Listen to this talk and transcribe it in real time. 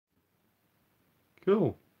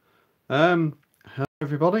Cool. Hello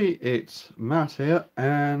everybody, it's Matt here,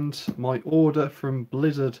 and my order from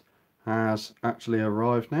Blizzard has actually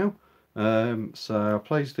arrived now. So I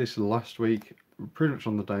placed this last week, pretty much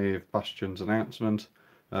on the day of Bastion's announcement.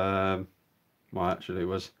 Well, actually, it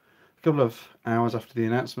was a couple of hours after the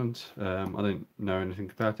announcement. I didn't know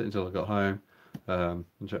anything about it until I got home and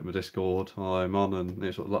checked my Discord while I'm on, and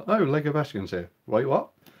it's sort of like, oh, LEGO Bastion's here. Wait,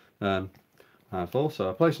 what? So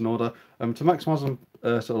I placed an order. To maximise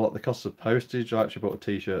sort of like the cost of postage, I actually bought a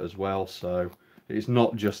t-shirt as well, so it's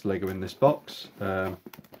not just Lego in this box.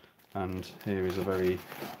 And here is a very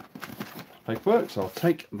paperwork, so I'll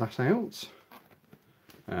take that out.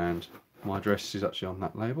 And my address is actually on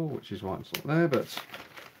that label, which is why it's not there, but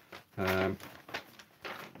there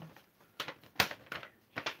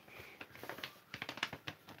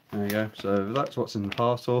you go. So that's what's in the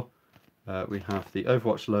parcel. We have the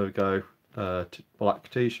Overwatch logo, black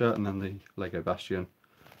t-shirt, and then the LEGO Bastion.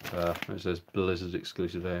 It says Blizzard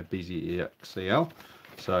exclusive air BZEXCL.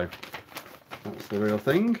 So that's the real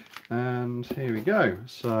thing. And here we go.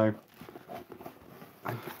 So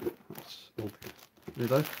that's all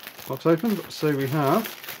the box opened. So we have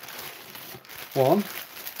one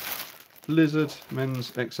Blizzard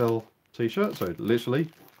men's XL t-shirt. So literally,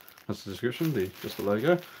 that's the description, just the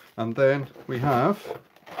logo. And then we have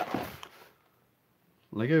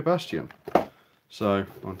LEGO Bastion. So I'm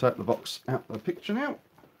going to take the box out of the picture now,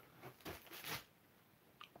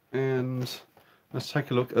 and let's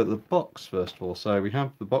take a look at the box first of all. So we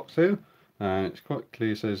have the box here, and it's quite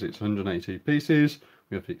clear, it says it's 182 pieces.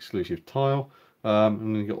 We have the exclusive tile,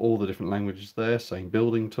 and you've got all the different languages there, same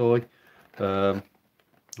building toy, and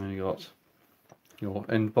you got your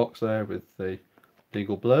end box there with the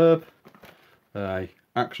legal blurb, a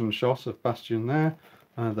action shot of Bastion there,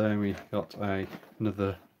 and then we got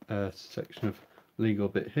another section of legal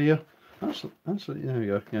bit here. Actually, there we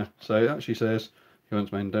go. Yeah, so it actually says he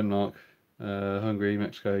wants made in Denmark, Hungary,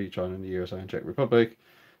 Mexico, China, and the USA, and Czech Republic.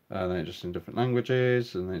 And then it's just in different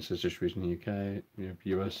languages, and then it says distribution in the UK,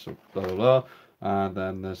 US, blah blah blah. And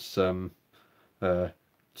then there's some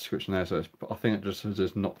description there. So I think it just says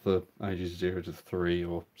it's not for ages 0 to 3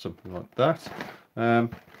 or something like that.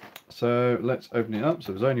 So let's open it up.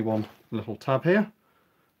 So there's only one little tab here,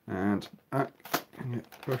 and that can get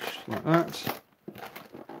pushed like that.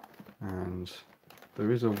 And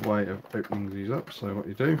there is a way of opening these up. So what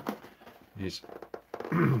you do is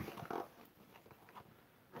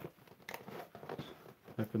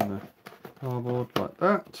open the cardboard like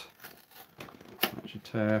that. Actually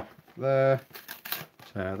tear there,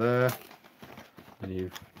 and you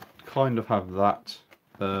kind of have that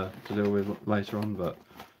to deal with later on, but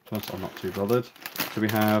I'm not too bothered. So we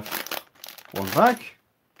have one bag.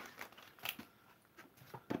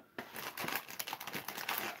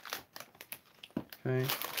 Okay.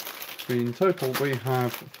 In total we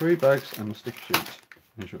have 3 bags and a sticker sheet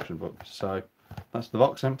instruction book. So that's the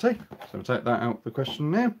box empty. So we'll take that out of the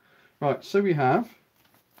question now. Right, so we have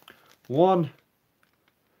one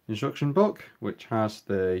instruction book which has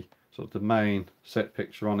the sort of the main set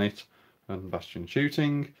picture on it and Bastion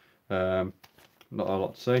shooting. Not a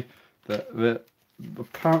lot to say.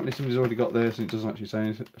 Apparently somebody's already got this and it doesn't actually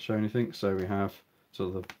show anything. So we have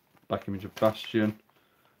sort of the back image of Bastion,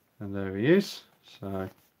 and there he is. So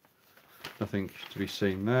nothing to be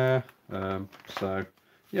seen there. So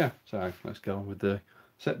yeah, so let's go on with the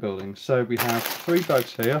set building. So we have 3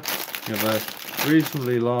 bags here. We have a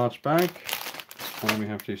reasonably large bag, and we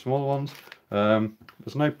have 2 smaller ones.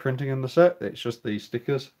 There's no printing in the set, it's just these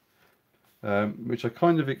stickers, which I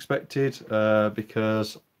kind of expected,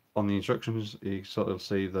 because on the instructions you sort of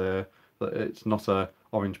see there that it's not a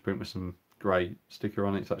orange print with some grey sticker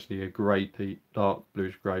on it. It's actually a grey piece, dark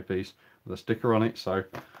bluish grey piece with a sticker on it. So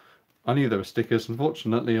I knew there were stickers.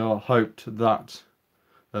 Unfortunately, I hoped that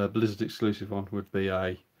Blizzard exclusive one would be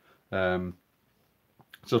a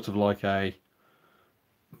sort of like a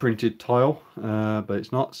printed tile, but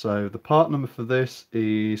it's not. So the part number for this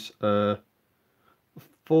is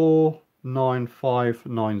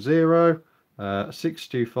 49590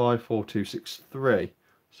 6254263.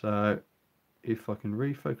 So if I can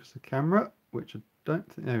refocus the camera, which I don't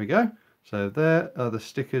think, there we go. So there are the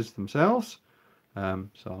stickers themselves. So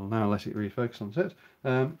I'll now let it refocus on set.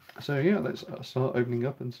 So yeah, let's start opening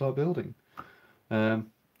up and start building.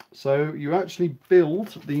 So you actually build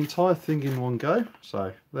the entire thing in one go.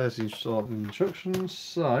 So there's the instructions.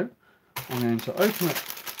 So I'm going to open up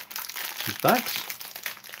these bags,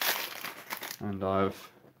 and I've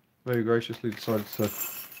very graciously decided to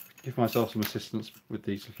give myself some assistance with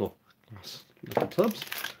these little tubs.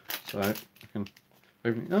 So I can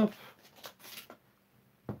open it up.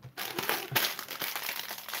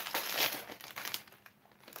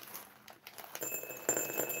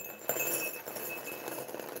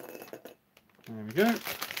 we go.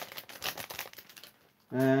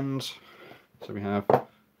 And so we have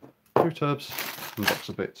 2 tubs and box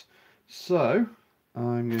of bits. So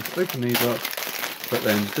I'm going to open these up, but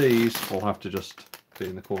then these will have to just be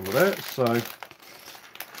in the corner there. So there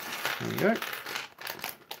we go.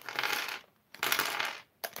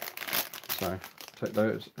 So take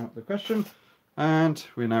those out of the question, and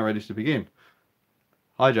we're now ready to begin.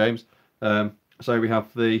 Hi James. So we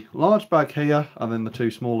have the large bag here, and then the 2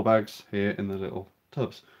 smaller bags here in the little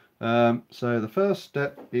tubs. So the first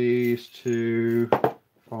step is to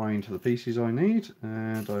find the pieces I need,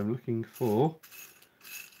 and I'm looking for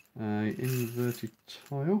a inverted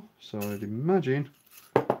tile. So I'd imagine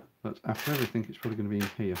that after everything, it's probably going to be in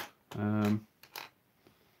here.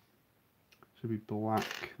 Should be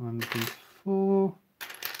black. I'm looking for.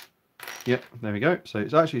 Yep, there we go. So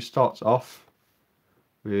it actually starts off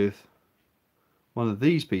with one of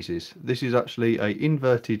these pieces. This is actually a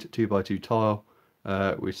inverted 2x2 tile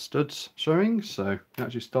with studs showing. So it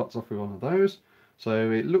actually starts off with one of those.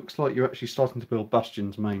 So it looks like you're actually starting to build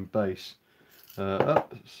Bastion's main base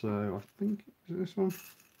up. So I think is this one.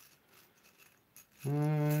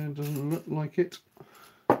 It doesn't look like it.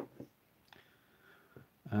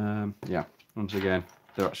 Yeah, once again,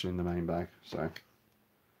 they're actually in the main bag. So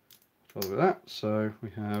follow with that. So we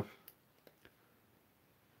have.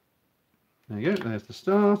 There you go, there's the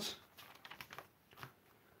start.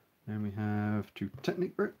 Then we have 2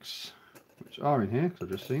 Technic bricks, which are in here because I've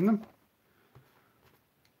just seen them.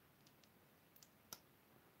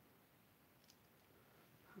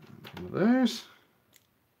 And one of those.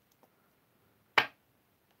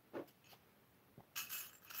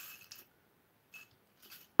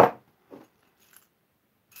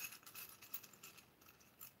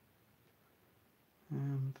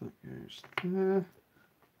 And that goes there.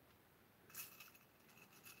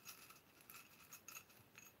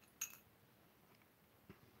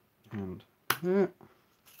 And there.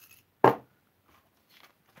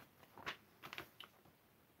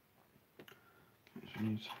 Okay, so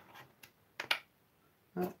use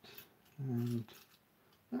that and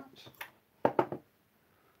that.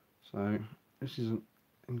 So this is an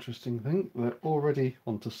interesting thing. They're already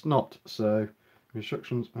onto snot, so the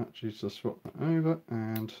instructions actually to swap that over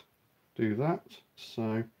and do that.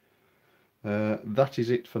 So that is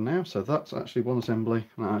it for now. So that's actually one assembly,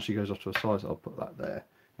 and that actually goes off to a side. So I'll put that there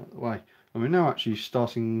out of the way. And we're now actually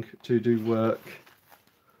starting to do work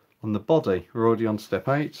on the body. We're already on step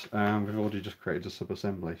 8, and we've already just created a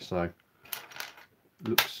sub-assembly. So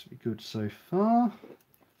looks good so far.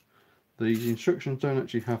 These instructions don't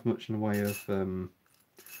actually have much in the way of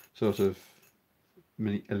sort of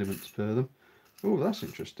many elements per them. Oh, that's an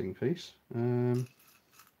interesting piece. Have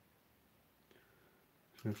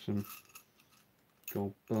some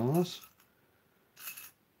gold bars,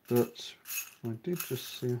 but I did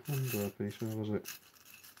just see a handrail piece. Where was it?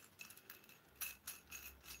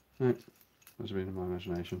 No, must have been in my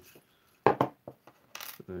imagination. Put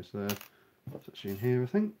those there. It's actually in here, I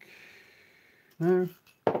think. No.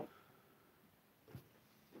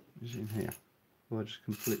 Is it in here? Well, I just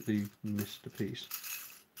completely missed a piece.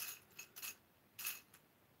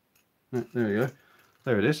 No, there we go.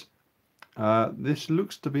 There it is. This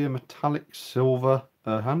looks to be a metallic silver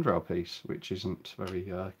handrail piece, which isn't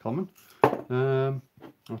very common.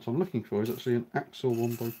 What I'm looking for is actually an axle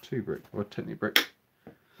 1x2 brick, or a Technic brick.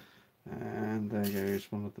 And there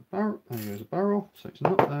goes one of the barrel. There goes a barrel, so it's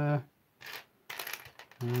not there.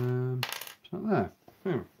 It's not there.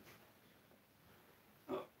 Oh.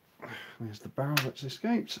 There's the barrel that's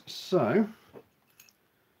escaped. So, am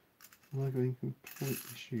I going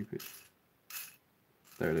completely stupid?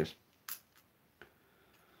 There it is.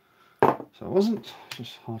 So I wasn't,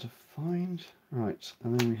 just hard to find. Right,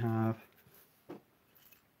 and then we have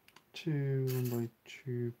 2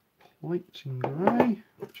 1x2 plates in grey,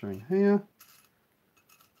 which are in here.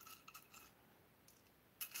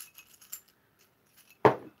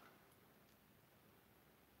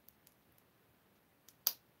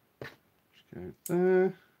 Just go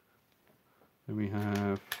there. Then we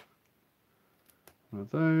have one of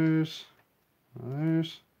those,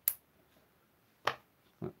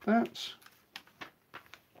 like that.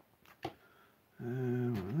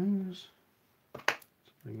 And one of those.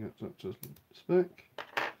 Let's bring that up to spec.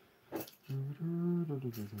 It's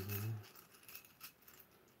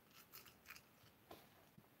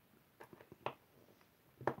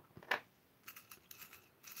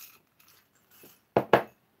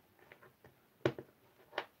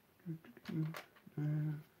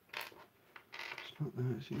not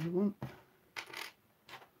there, it's the other one.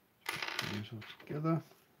 Put these all together.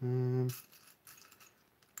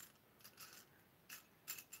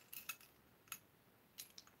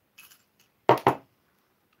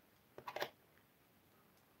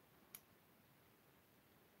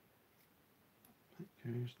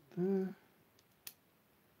 goes there.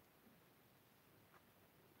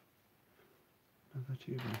 Another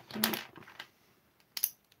 2x3.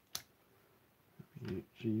 We're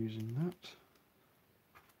using that.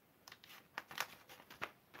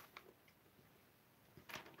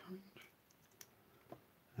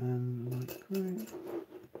 And light grey.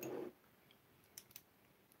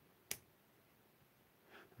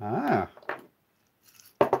 Ah!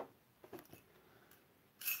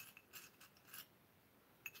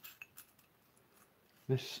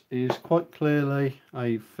 This is quite clearly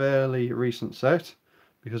a fairly recent set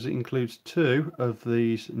because it includes 2 of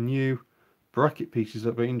these new bracket pieces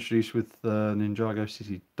that were introduced with the Ninjago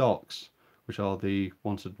City docks, which are the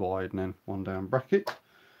wanted wide and then one down bracket.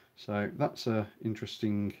 So that's an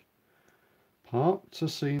interesting part to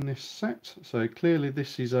see in this set. So clearly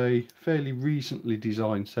this is a fairly recently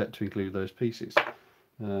designed set to include those pieces.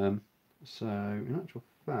 So in actual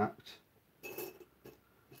fact,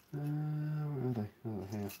 where are they? Oh,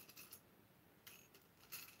 they're here.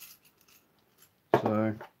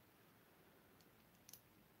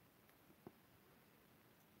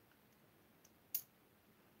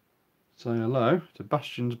 So hello to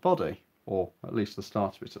Bastion's body, or at least the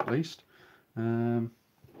start of it at least. So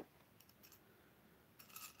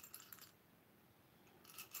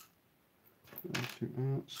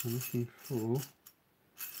looking for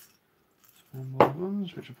some more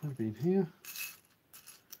ones, which will probably be in here.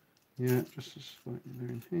 Yeah, just as like they're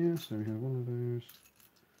in here. So we have one of those,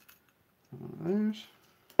 one of those.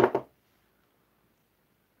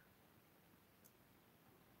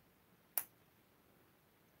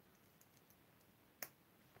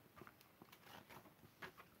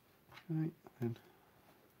 Okay, then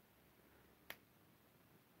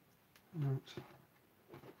that,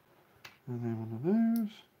 and then one of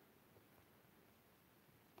those.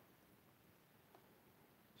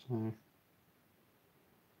 So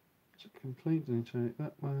to complete, then turn it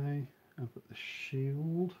that way. I'll put the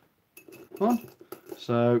shield on.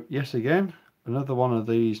 So yes, again, another one of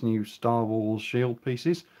these new Star Wars shield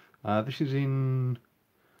pieces. This is in.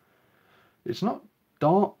 It's not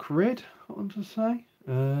dark red, I want to say.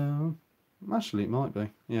 Actually, it might be.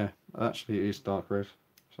 Yeah, actually, it is dark red.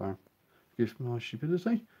 So gives nice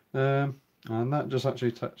stability. And that just actually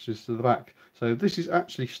attaches to the back. So this is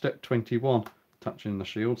actually step 21, touching the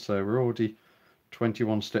shield. So we're already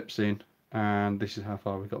 21 steps in, and this is how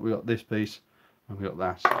far we got. We got this piece, and we got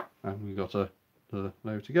that, and we got the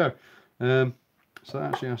load to go. So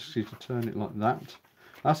that actually asks you to turn it like that.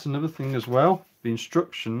 That's another thing as well. The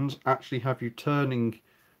instructions actually have you turning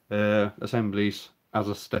assemblies as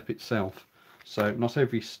a step itself. So not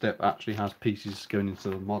every step actually has pieces going into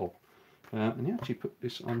the model. And you actually put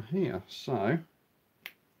this on here. So,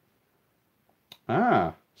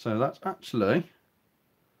 so that's actually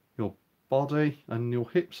your body and your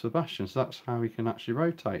hips for Bastion. So that's how we can actually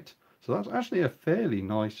rotate. So that's actually a fairly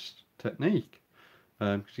nice technique.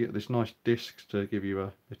 Because you get this nice disc to give you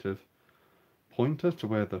a bit of pointer to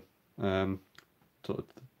where the sort of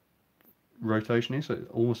rotation is. So it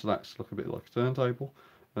almost acts like a bit like a turntable.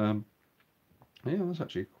 Yeah, that's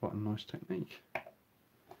actually quite a nice technique.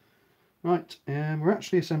 Right, we're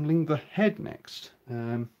actually assembling the head next.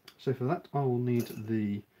 So for that I will need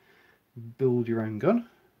the build your own gun.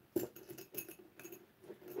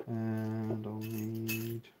 And I'll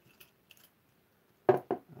need one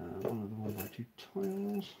of the 1x2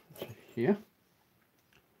 tiles, which are here.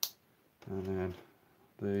 And then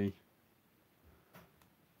the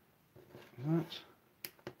that.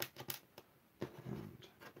 And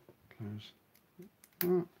close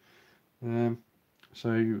that.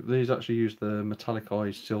 So these actually use the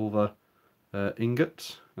metallicized silver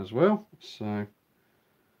ingots as well. So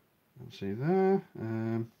let's see there.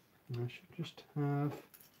 I should just have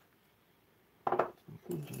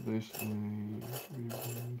this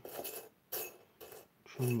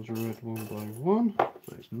trans red 1x1.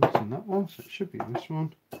 So it's not in that one, so it should be this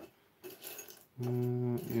one.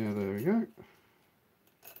 Yeah, there we go.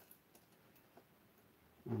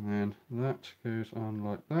 And then that goes on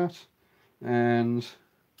like that. And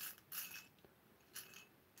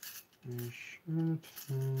we should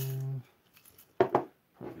have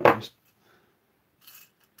probably this.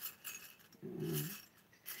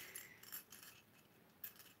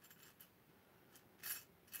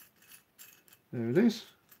 There it is.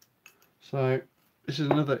 So this is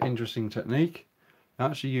another interesting technique. It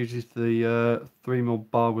actually uses the 3mm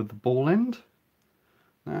bar with the ball end.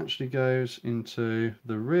 That actually goes into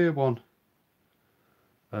the rear one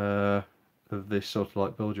of this sort of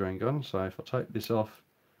like build your own gun. So if I take this off,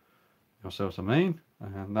 you'll see what I mean,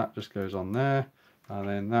 and that just goes on there, and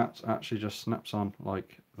then that actually just snaps on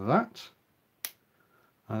like that.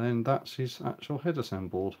 and then that's his actual head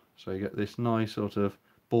assembled. So you get this nice sort of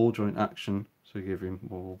ball joint action to give him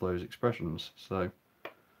all those expressions. So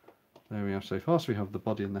there we have so far. So we have the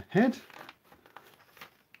body and the head.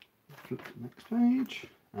 Flip to the next page.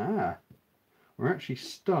 We actually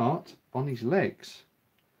start on his legs,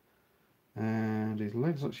 and his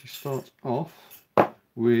legs actually start off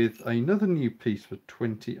with another new piece for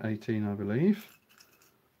 2018, I believe.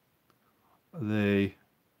 The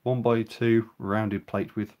 1x2 rounded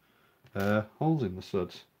plate with holes in the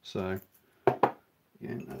studs. So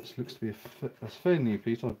yeah, that looks to be a fairly new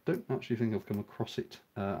piece. I don't actually think I've come across it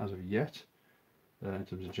as of yet in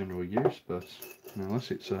terms of general use, but nonetheless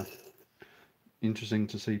it's interesting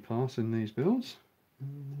to see parts in these builds.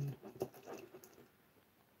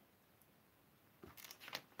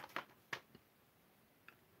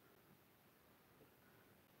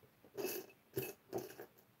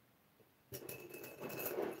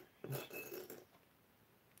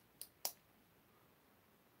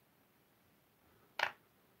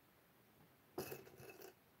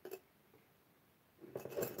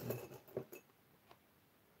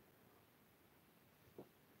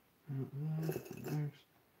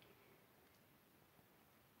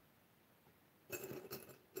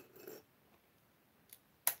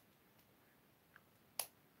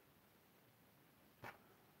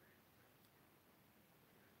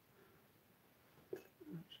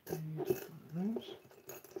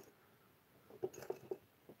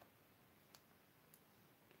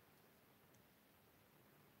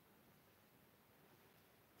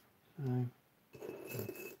 So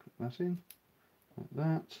put that in like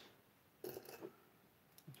that.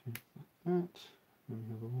 Like that. Then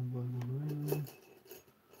we have a 1x1 round.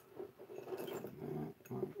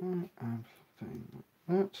 Like that, and something like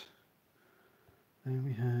that. Then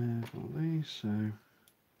we have all these, so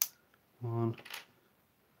 1,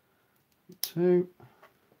 2.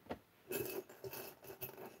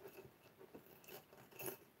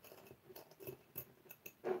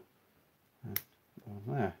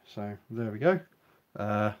 There, so there we go.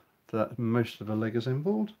 That most of the leg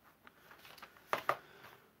assembled,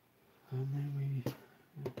 and then we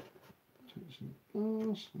take some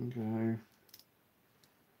bars and go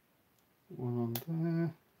one on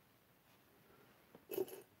there,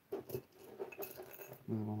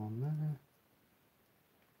 another one on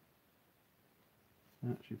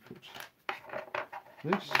there. Actually, put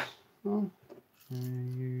this on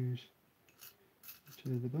and use 2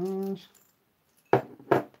 of the bars.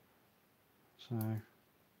 So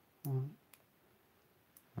 1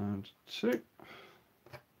 and 2,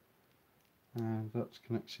 and that's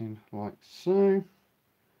connecting like so.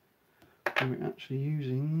 And we're actually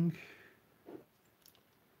using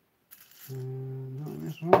not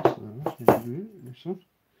this one, so that's this one.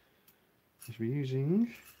 Because we're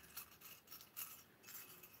using,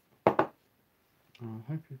 I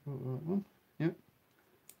hope you've got the right one. Yep.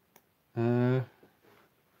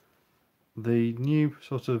 The new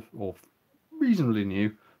sort of, or reasonably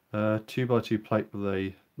new 2x2 plate with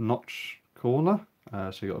a notch corner,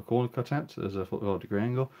 so you got a corner cut out as a 45-degree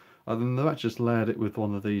angle, and then they've actually just layered it with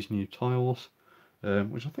one of these new tiles,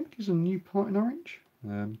 which I think is a new part in orange.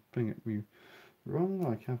 Don't get me wrong,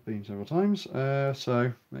 I have been several times.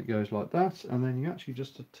 So it goes like that, and then you actually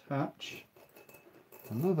just attach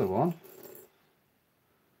another one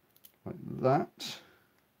like that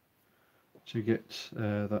to get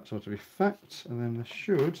that sort of effect, and then there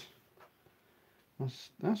should,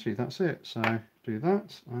 actually that's it. So do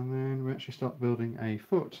that, and then we actually start building a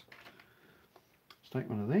foot. Let's take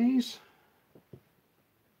one of these,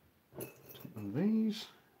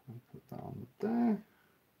 and put that on there,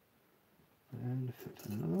 and fit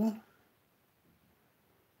another one,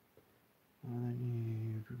 and then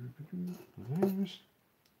you those,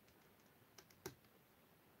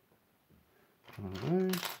 one of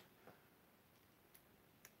those,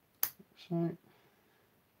 so,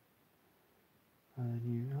 and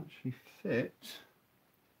you actually fit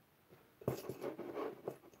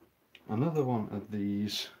another one of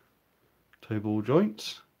these toe ball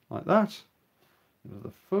joints like that, with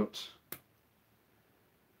the foot.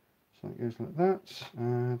 So it goes like that,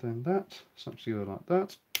 and then that snaps together like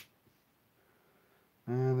that,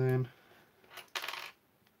 and then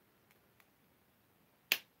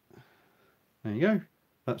there you go.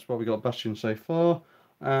 That's what we got Bastion so far,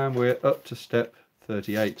 and we're up to step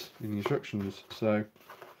 38 in the instructions. So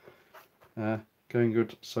going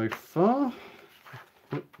good so far.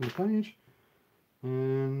 Flip the page,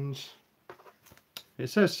 and it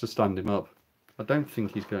says to stand him up. I don't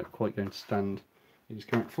think he's quite going to stand in his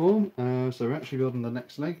current form, so we're actually building the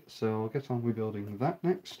next leg, so I'll get on with building that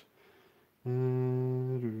next. So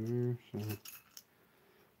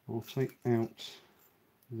I'll take out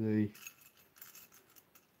the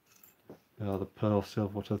pearl,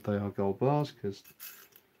 silver, whatever they are, gold bars, because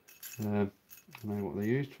I know what they're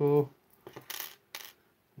used for.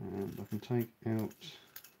 And I can take out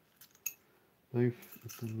both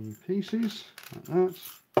of the new pieces like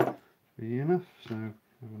that. Be enough. So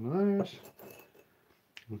one of those.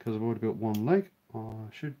 And because I've already built one leg, I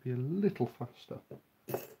should be a little faster.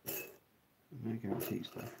 No guarantees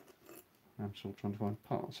though. I'm still trying to find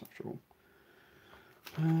parts after all.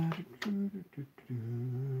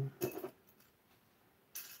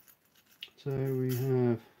 So we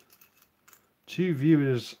have 2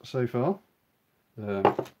 viewers so far.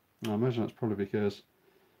 I imagine that's probably because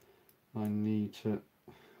I need to,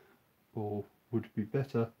 or would be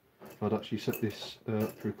better if I'd actually set this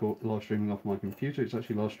to record live streaming off my computer. It's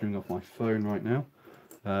actually live streaming off my phone right now.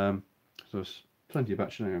 So there's plenty of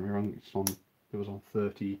battery, don't get me wrong. It was on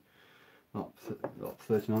 30, up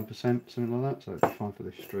 39%, something like that, so it's fine for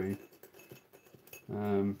this stream.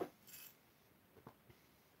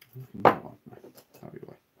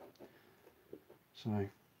 So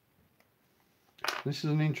this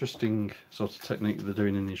is an interesting sort of technique that they're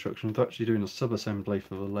doing in the instructions. They're actually doing a sub-assembly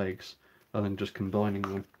for the legs and then just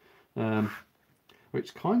combining them,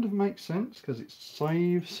 which kind of makes sense because it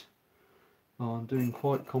saves on doing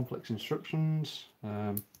quite complex instructions,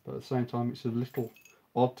 but at the same time it's a little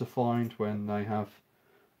odd to find when they have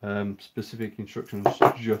specific instructions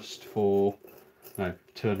just for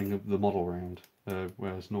turning the model around,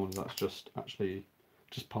 whereas normally that's just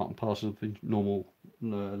part and parcel of the normal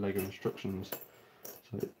LEGO instructions.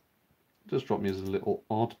 So it does strike me as a little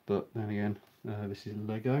odd, but then again, this is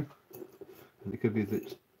LEGO, and it could be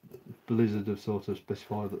that Blizzard have sort of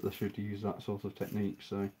specified that they should use that sort of technique,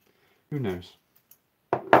 so who knows.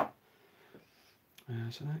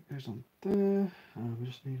 So that goes on there, and we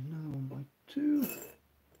just need another 1x2.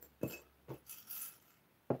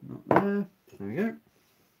 Not there, there we go.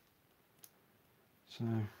 So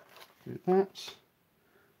do that,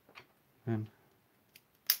 and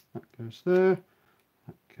that goes there,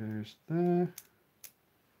 that goes there,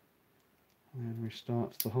 and we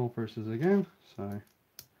start the whole process again. So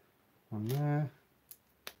one there,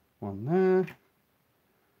 one there,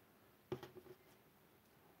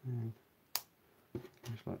 and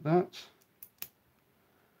just like that,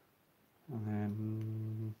 and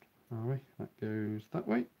then that goes that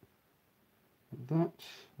way, like that.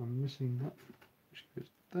 I'm missing that, which goes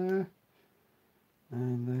there,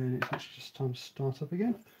 and then it's actually just time to start up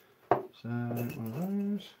again. So one of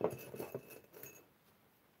those,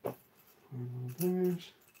 one of those.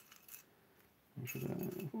 I should have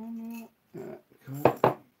one more. Yeah,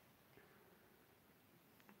 cool.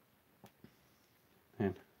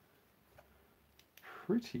 And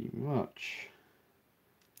pretty much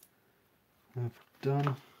I've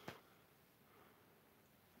done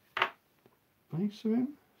base of him.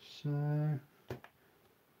 So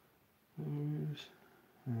those.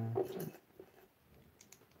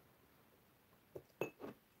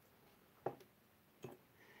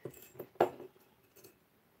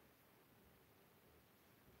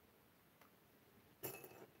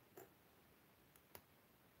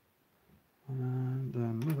 And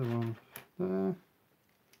another one there.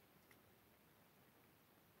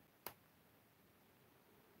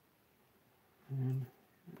 And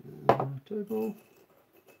table.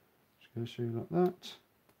 Just go through like that.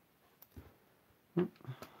 And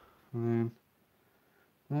then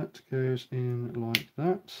that goes in like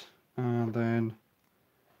that. And then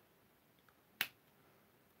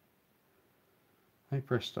hey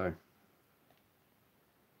presto.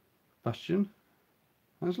 Bastion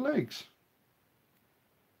has legs.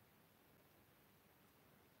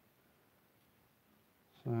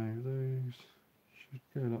 So those should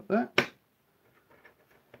go like that.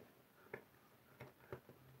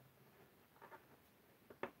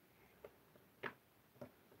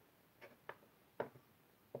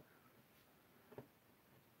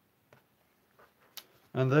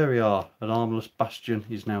 And there we are, an armless Bastion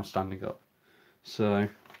is now standing up. So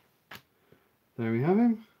there we have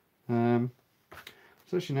him.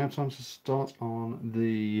 It's actually now time to start on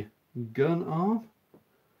the gun arm.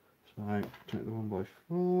 So take the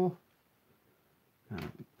 1x4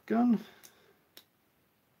 and gun,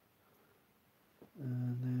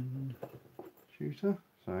 and then shooter.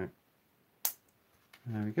 So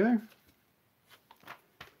there we go.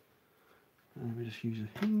 And we just use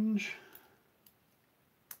a hinge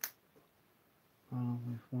along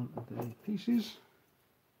with one of the pieces.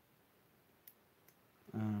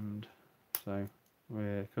 And so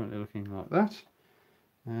we're currently looking like that.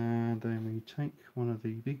 And then we take one of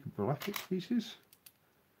the big bracket pieces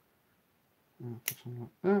put on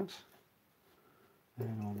like that,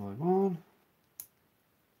 and one by one,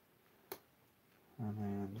 and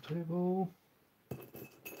then the table,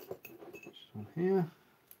 just on here,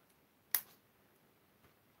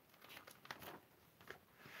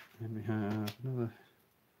 and we have another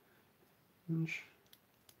hinge,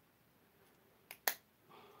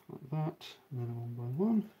 like that, and then one by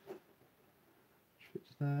one, which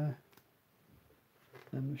fits there.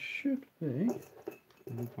 Then there should be,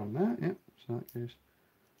 on there, yep, so that goes,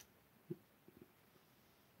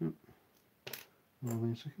 yep,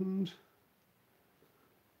 one second,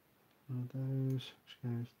 one of those, which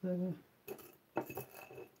goes there, there.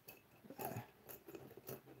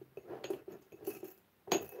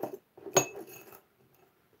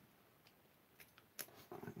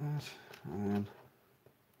 Like that, and then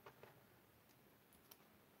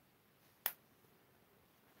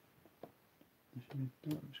this should be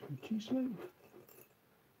dark G-slope.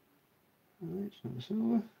 It's not the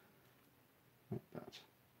silver, like that.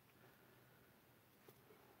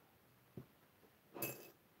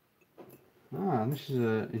 And this is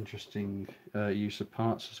an interesting use of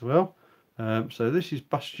parts as well. So this is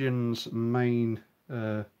Bastion's main,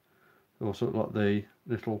 or sort of like the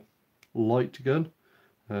little light gun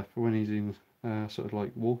for when he's in sort of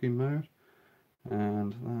like walking mode,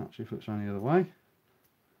 and that actually flips around the other way,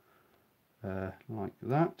 like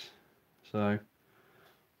that. So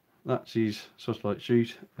that's his sort of like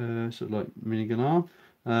sort of like minigun arm,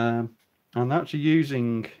 and actually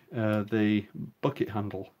using the bucket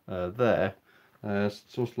handle there,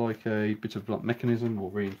 sort of like a bit of like mechanism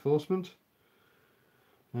or reinforcement.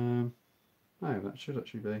 No, that should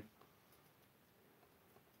actually be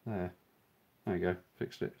there. There we go,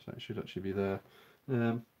 fixed it. So it should actually be there.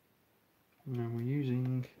 Now we're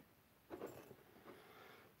using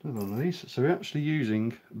another one of these. So we're actually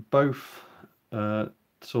using both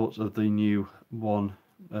sorts of the new 1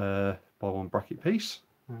 by 1 bracket piece,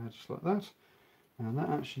 just like that, and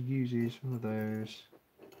that actually uses one of those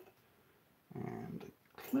and a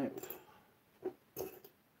clip.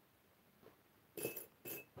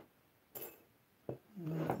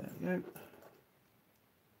 There we go,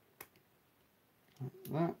 like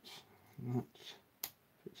that, and that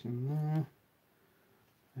fits in there,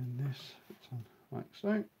 and this fits on like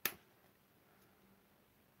so.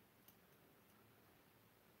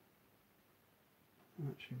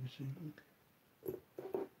 Actually missing,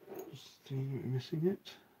 just seeing we're missing it.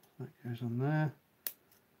 That goes on there.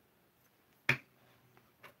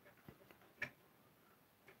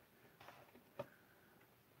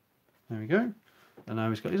 There we go. And now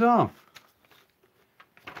he's got his arm.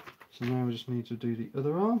 So now we just need to do the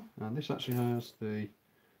other arm, and this actually has the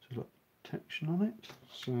sort of like protection on it.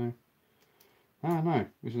 So, no,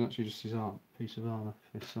 this is actually just his arm, piece of armour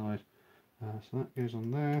for this side. So that goes on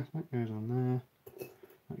there, that goes on there.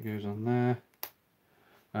 That goes on there,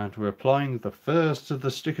 and we're applying the first of the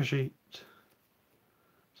sticker sheet. So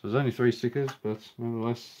there's only 3 stickers, but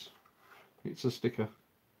nevertheless it's a sticker.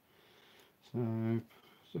 So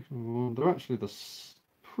second one, they're actually they're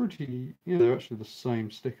actually the same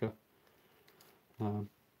sticker. So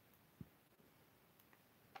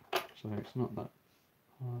it's not that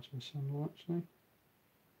hard to assemble actually.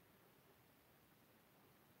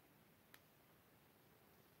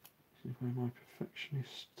 See where my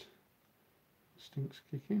perfectionist instincts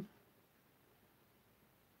kick in.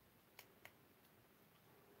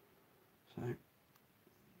 So,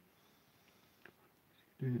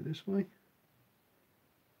 doing it this way.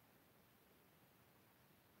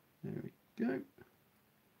 There we go.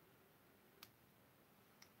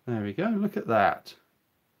 There we go, look at that.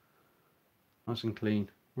 Nice and clean.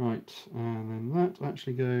 Right, and then that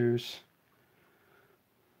actually goes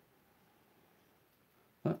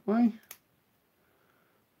that way,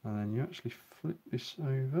 and then you actually flip this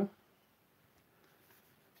over,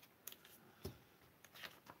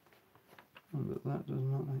 but that does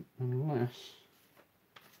not, unless,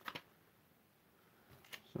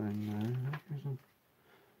 so no, that goes on.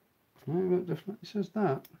 No, that definitely says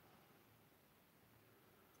that.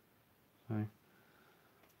 So,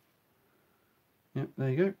 yep, there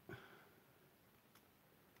you go.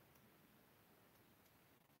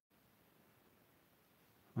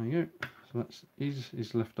 There you go. So that's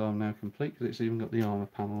his left arm now complete, because it's even got the armour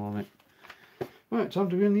panel on it. Right, time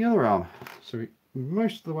to begin the other arm. So we're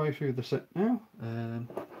most of the way through the set now.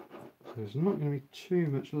 So there's not going to be too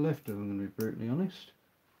much left of them, to be brutally honest.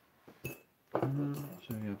 So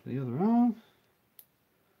we have the other arm.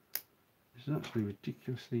 This is actually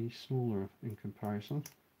ridiculously smaller in comparison.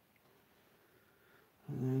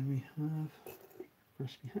 And then we have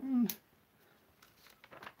crispy hand.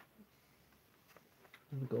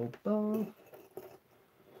 And the gold bar.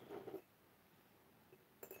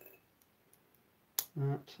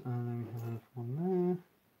 that, and then we have one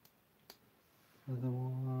there, another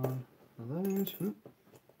one of those. Oop.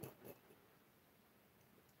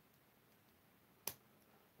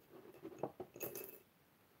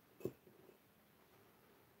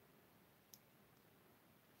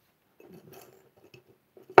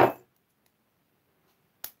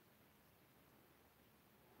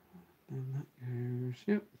 And that goes,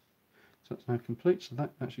 yep, so that's now complete, so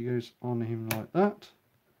that actually goes on him like that.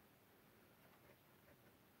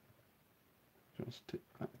 Just tick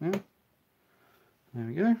back now. There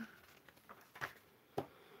we go.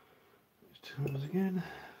 Tools again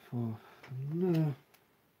for another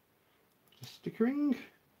stickering.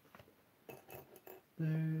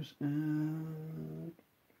 Those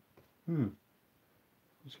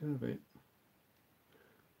what's the other bit?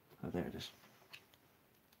 Oh, there it is.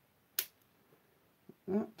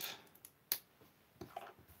 That.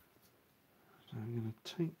 So I'm going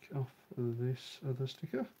to take off this other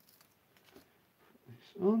sticker. Put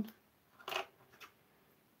this on.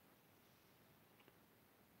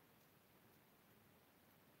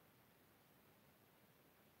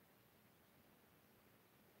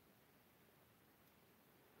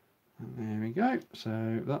 And there we go.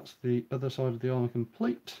 So that's the other side of the armour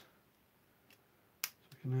complete. So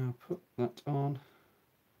we can now put that on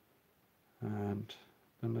and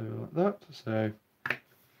bend over like that. So there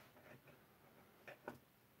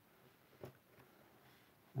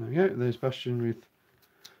we go, there's Bastion with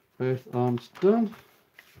both arms done.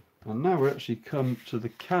 And now we're actually come to the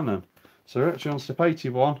cannon. So we're actually on step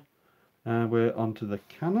 81 and we're onto the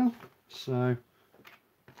cannon. So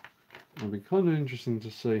it'll be kind of interesting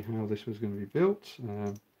to see how this was going to be built.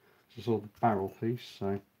 This is all the barrel piece,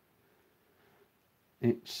 so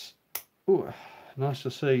it's nice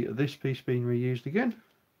to see this piece being reused again.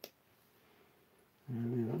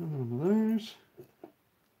 And another one of those.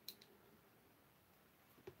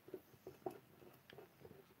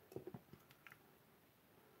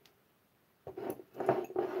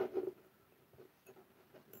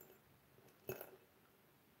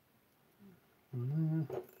 And there.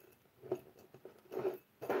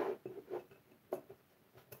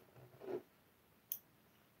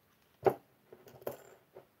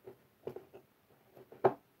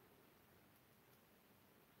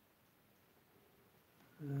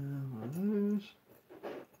 One of those.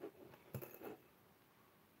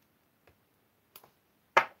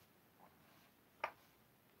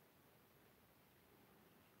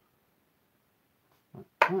 Like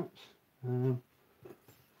that.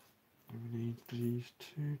 We need these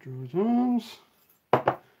two drawers arms.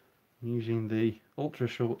 Using the ultra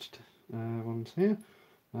short ones here.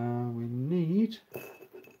 We need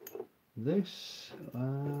this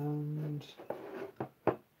and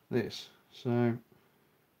this. So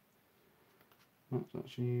that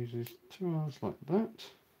actually uses two arms like that.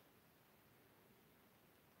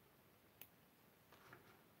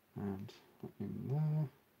 And in there.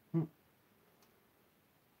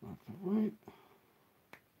 Like that way.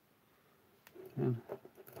 And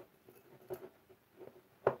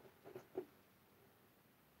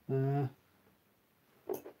there.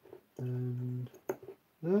 And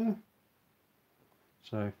there.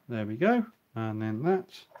 So there we go. And then that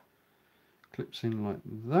clips in like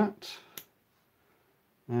that.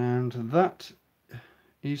 And that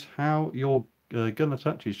is how your gun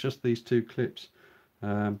attaches, just these two clips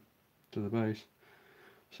to the base.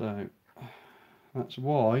 So that's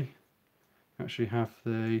why you actually have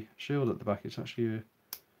the shield at the back. It's actually a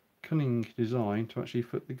cunning design to actually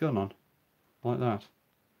fit the gun on, like that.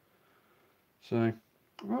 So,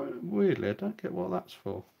 right, weirdly, I don't get what that's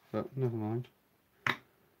for, but never mind.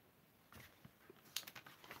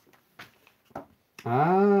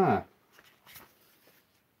 Ah!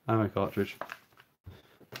 Ammo cartridge.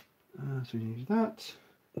 So we use that.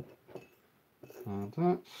 And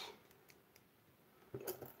that's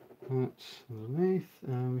underneath,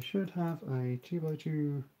 and we should have a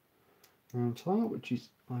 2x2 round tile, which is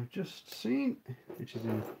I've just seen, which is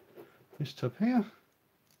in this tub here,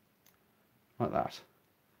 like that.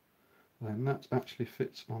 And then that actually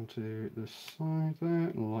fits onto the side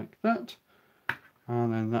there, like that.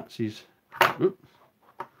 And then that's his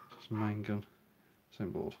main gun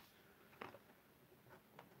assembled.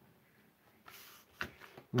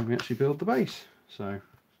 And then we actually build the base. So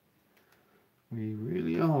we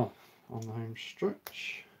really are on the home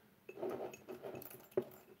stretch. I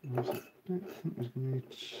don't think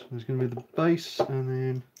there's going to be the base,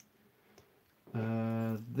 and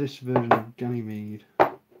then this version of Ganymede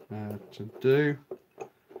to do,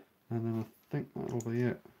 and then I think that will be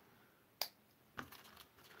it.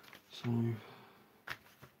 So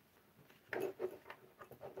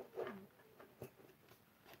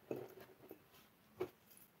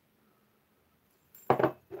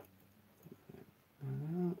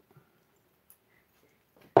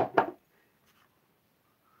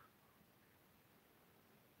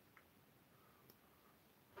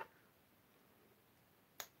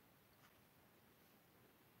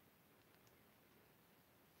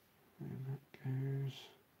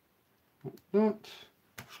that.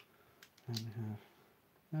 And we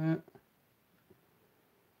have that.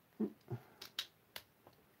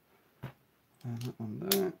 And that one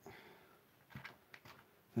there.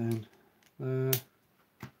 Then there.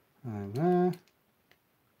 And there.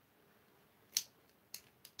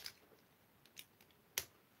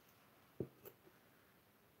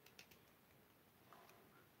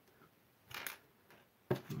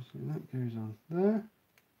 So that goes on there.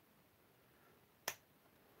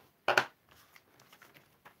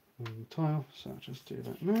 And the tile, so I'll just do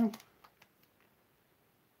that now.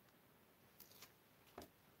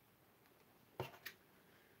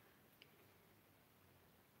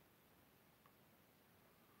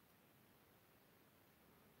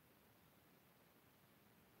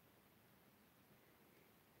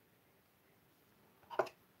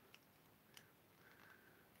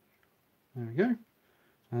 There we go.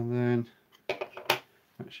 And then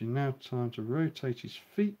actually now time to rotate his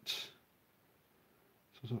feet.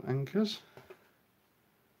 Sort of anchors.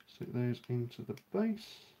 Stick those into the base.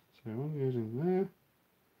 So one goes in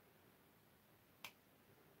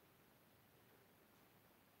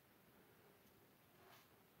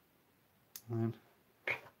there. And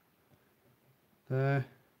there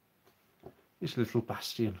is little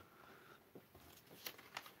Bastion.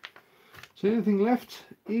 So the only thing left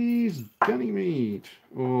is Ganymede,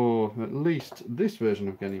 or at least this version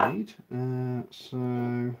of Ganymede.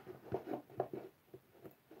 So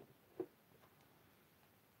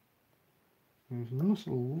there's not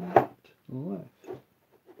a lot left.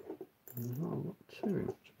 There's not a lot to him,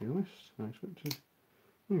 to be honest. I expected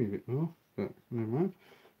maybe a bit more, but never mind.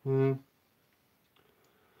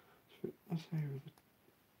 Let's say over the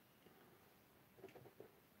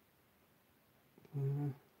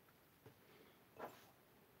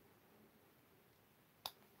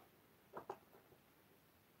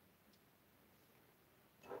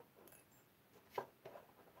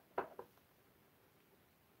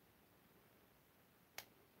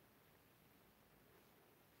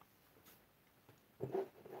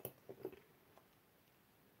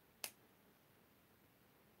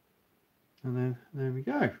and then there we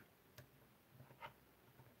go.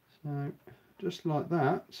 So just like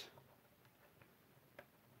that,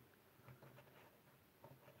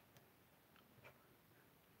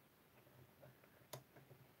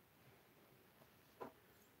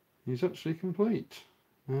 he's actually complete.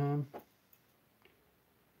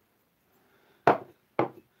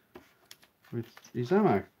 With his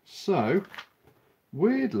ammo. So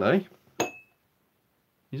weirdly,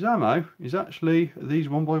 his ammo is actually these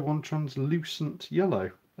 1x1 translucent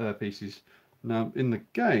yellow pieces. Now in the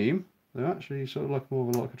game, they're actually sort of like more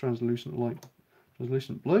of a translucent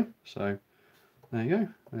blue. So there you go.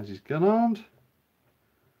 There's his gun armed.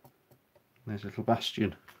 There's little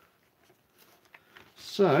Bastion.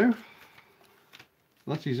 So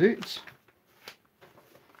that is it.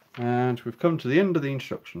 And we've come to the end of the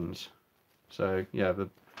instructions. So yeah, they've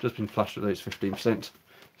just been flashed at least 15%.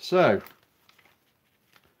 So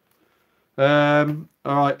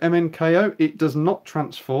alright, MNKO, it does not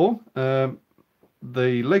transform.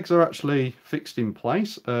 The legs are actually fixed in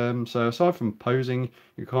place, so aside from posing,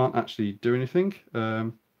 you can't actually do anything.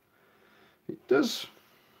 It does,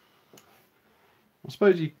 I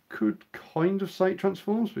suppose you could kind of say it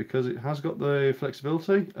transforms because it has got the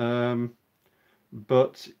flexibility,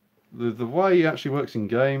 but the way it actually works in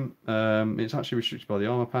game, it's actually restricted by the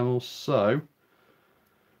armor panels, so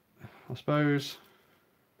I suppose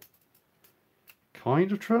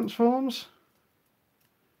kind of transforms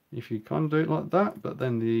if you kind of do it like that, but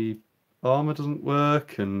then the armor doesn't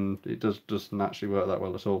work and it doesn't actually work that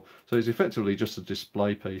well at all. So it's effectively just a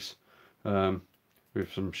display piece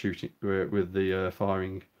with some shooting with the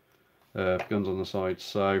firing guns on the side.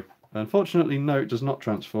 So unfortunately, no, it does not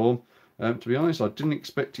transform. To be honest, I didn't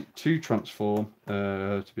expect it to transform,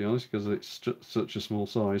 to be honest, because it's just such a small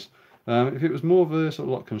size. If it was more of a sort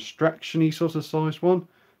of like construction-y sort of size one,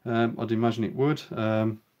 I'd imagine it would.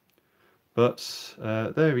 But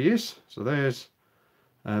there he is. So there's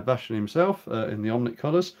Bastion himself in the Omnic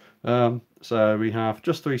colours. So we have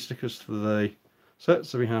just 3 stickers for the set.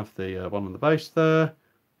 So we have the one on the base there,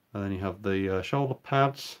 and then you have the shoulder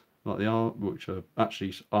pads, like the arm, which are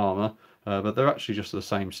actually armour, but they're actually just the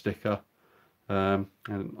same sticker. And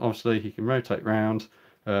obviously he can rotate round.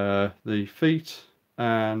 The feet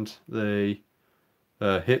and the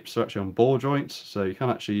hips are actually on ball joints, so you can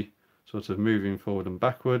actually sort of move him forward and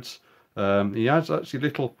backwards. He has actually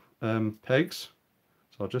little pegs,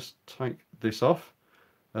 so I'll just take this off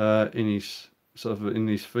in his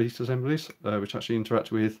feet assemblies, which actually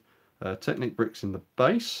interact with Technic bricks in the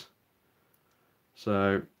base.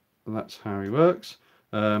 So that's how he works.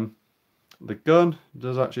 the gun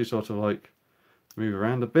does actually sort of like move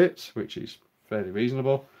around a bit, which is fairly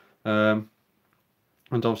reasonable. And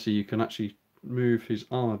obviously you can actually move his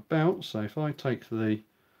arm about. So if I take the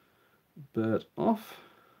bird off,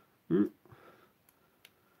 and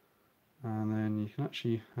then you can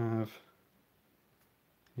actually have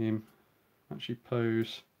him actually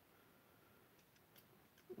pose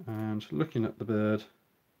and looking at the bird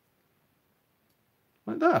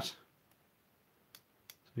like that. So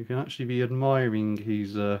you can actually be admiring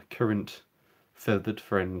his current feathered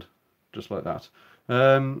friend, just like that.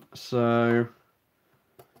 So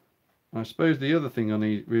I suppose the other thing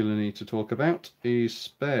I really need to talk about is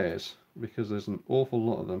spares, because there's an awful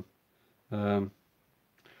lot of them.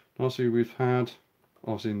 Obviously we've had,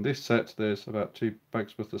 obviously in this set there's about 2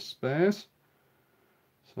 bags worth of spares.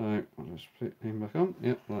 So I'll just put him back on,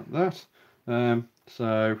 yep, like that.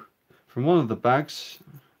 So from one of the bags,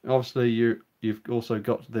 obviously you've also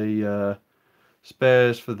got the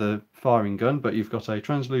spares for the firing gun, but you've got a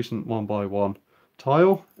translucent 1x1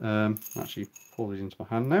 tile. Actually pour these into my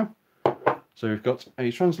hand now. So we've got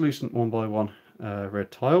a translucent 1x1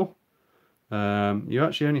 red tile. You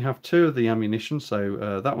actually only have 2 of the ammunition,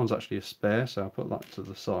 so that one's actually a spare, so I'll put that to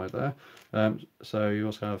the side there. So you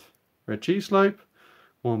also have red cheese slope,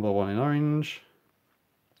 1x1 in orange,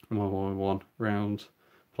 1x1 round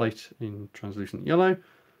plate in translucent yellow,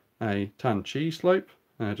 a tan cheese slope,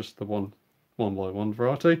 just the 1x1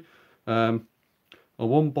 variety, a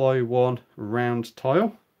 1x1 round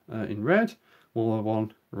tile in red,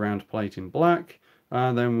 1x1 round plate in black,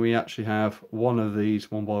 and then we actually have one of these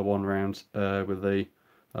 1x1 rounds with the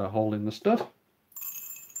hole in the stud.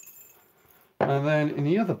 And then in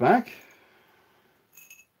the other bag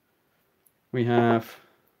we have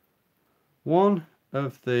one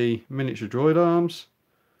of the miniature droid arms,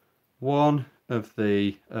 one of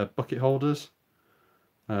the bucket holders,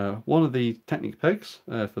 one of the Technic pegs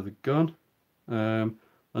for the gun,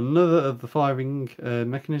 another of the firing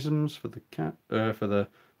mechanisms for the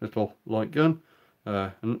little light gun,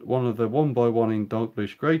 and one of the 1x1 in dark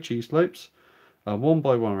bluish grey cheese slopes, a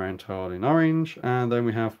 1x1 round tile in orange, and then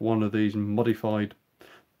we have one of these modified,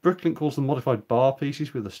 Brooklyn calls them modified bar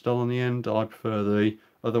pieces with a skull on the end. I prefer the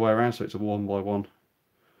other way around, so it's a 1x1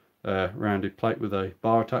 rounded plate with a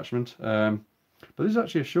bar attachment. But this is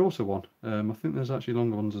actually a shorter one. I think there's actually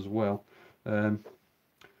longer ones as well.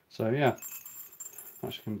 So yeah,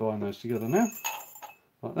 actually combine those together now,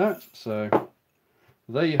 like that. So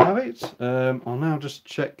there you have it. I'll now just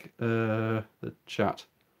check the chat.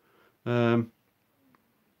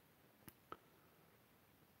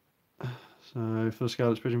 So for the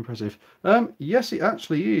scale, it's pretty impressive. Yes, it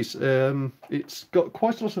actually is. It's got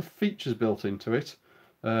quite a lot of features built into it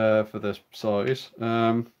for the size,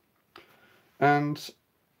 and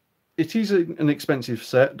it is an expensive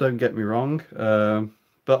set. Don't get me wrong,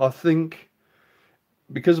 but I think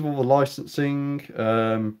because of all the licensing,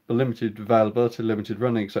 the limited availability, limited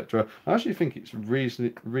running, etc., I actually think it's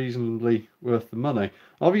reasonably worth the money.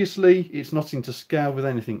 Obviously, it's not into scale with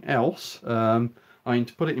anything else. I mean,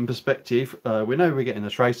 to put it in perspective, we know we're getting a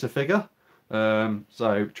Tracer figure.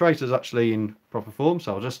 So Tracer's actually in proper form,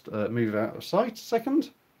 so I'll just move it out of sight a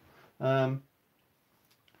second. But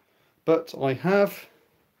I have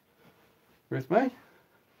with me,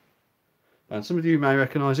 and some of you may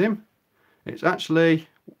recognise him, it's actually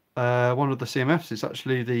one of the CMFs. It's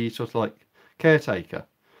actually the sort of like caretaker.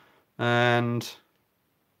 And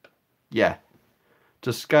yeah,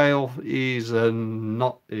 to scale is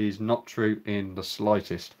not true in the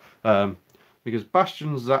slightest, because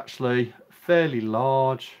Bastion's actually fairly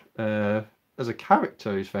large. As a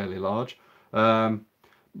character, he's fairly large,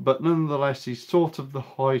 but nonetheless, he's sort of the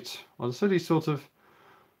height. I said he's sort of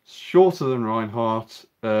shorter than Reinhardt,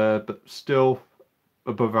 but still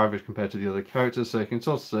above average compared to the other characters. So you can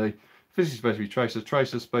sort of see if this is supposed to be Tracer.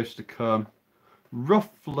 Tracer's supposed to come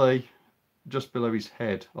roughly just below his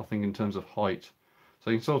head, I think, in terms of height. So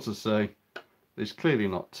you can sort of see it's clearly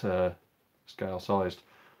not scale sized.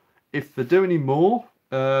 If they do any more,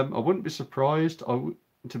 I wouldn't be surprised.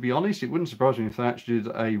 To be honest, it wouldn't surprise me if they actually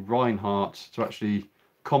did a Reinhardt to actually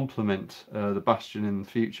complement the Bastion in the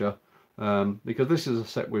future, because this is a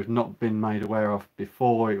set we've not been made aware of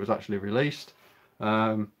before it was actually released.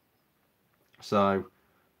 So,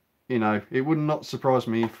 you know, it would not surprise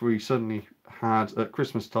me if we suddenly had at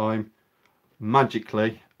Christmas time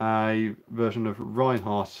magically a version of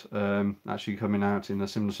Reinhardt actually coming out in a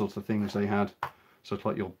similar sort of things they had, sort of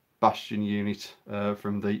like your Bastion unit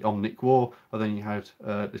from the Omnic War, and then you had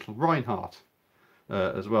little Reinhardt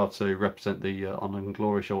as well to represent the Honour and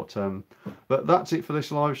Glory short term. But that's it for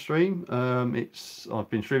this live stream. I've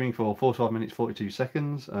been streaming for 45 minutes 42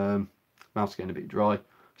 seconds. mouth's getting a bit dry,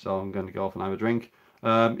 so I'm going to go off and have a drink.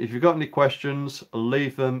 If you've got any questions,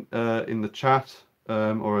 leave them in the chat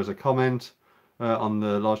or as a comment on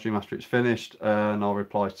the live stream after it's finished, and I'll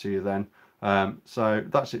reply to you then. So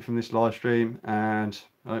that's it from this live stream, and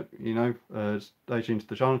stay tuned to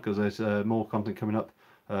the channel because there's more content coming up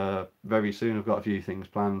very soon. I've got a few things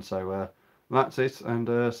planned, so that's it,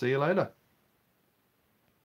 and see you later.